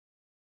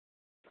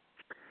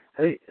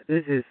Hey,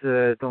 this is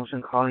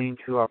Dongsheng calling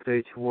to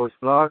update voice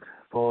blog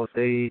for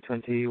day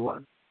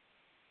 21.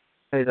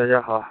 嘿，大家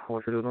好，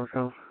我是刘东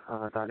升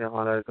打电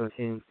话来更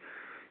新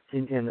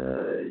今天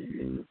的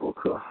语音播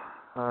客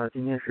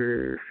今天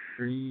是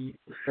12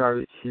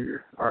月7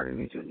日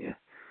，2009年，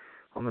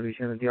我们旅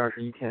行的第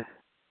21天。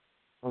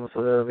我们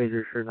所在的位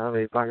置是南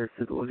纬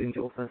84度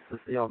09分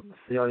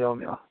411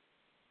秒，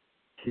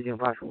西经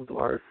85度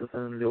24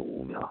分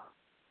65秒。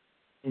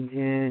今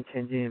天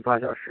前进8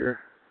小时，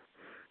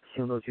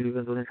行走距离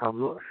跟昨天差不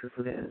多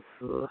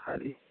，14.4海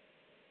里。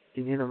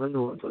今天的温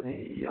度跟昨天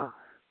也一样，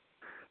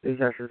零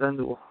下13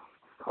度，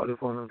考虑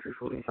风能指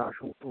数零下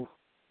25度。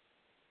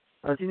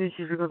今天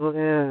其实跟昨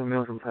天没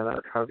有什么太大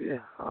的差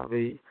别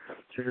唯一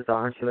就是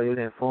早上起来有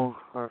点风，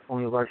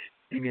风又把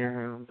地面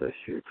上的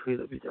雪吹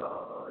得比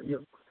较硬，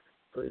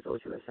所以走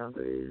起来相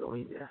对容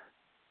易一点。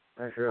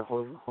但是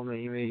后面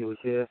因为有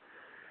些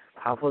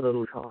爬坡的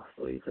路程，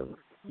所以整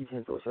一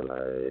天走下来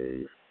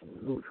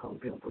路程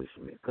并不是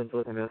跟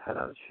昨天没有太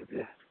大的区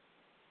别。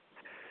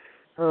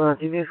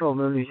今天是我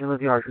们旅行的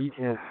第21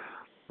天，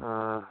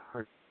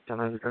相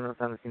当于是整整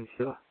3个星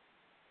期了。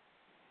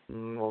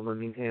我们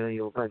明天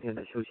有半天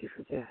的休息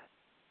时间，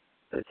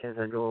在前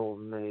3周我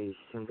们每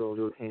行走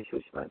6天休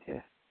息半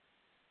天，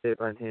这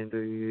半天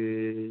对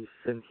于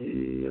身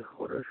体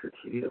或者是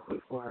体力的恢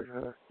复还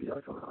是比较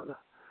重要的。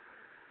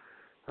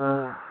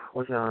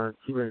我想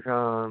基本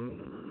上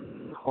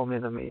后面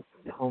的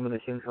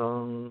行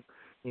程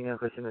应该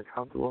和现在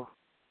差不多。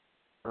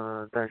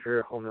但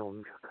是后面我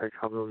们开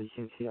差不多1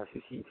星期要休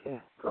息1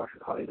天，主要是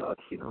考虑到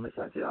体能的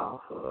下降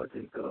和这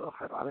个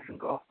海拔的升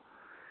高。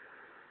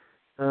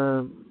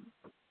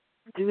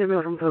今天没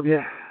有什么特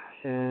别，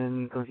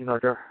先更新到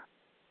这儿，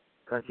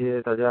感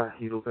谢大家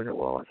一路跟着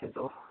我往前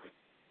走。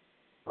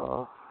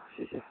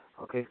谢谢。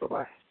OK，拜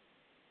拜。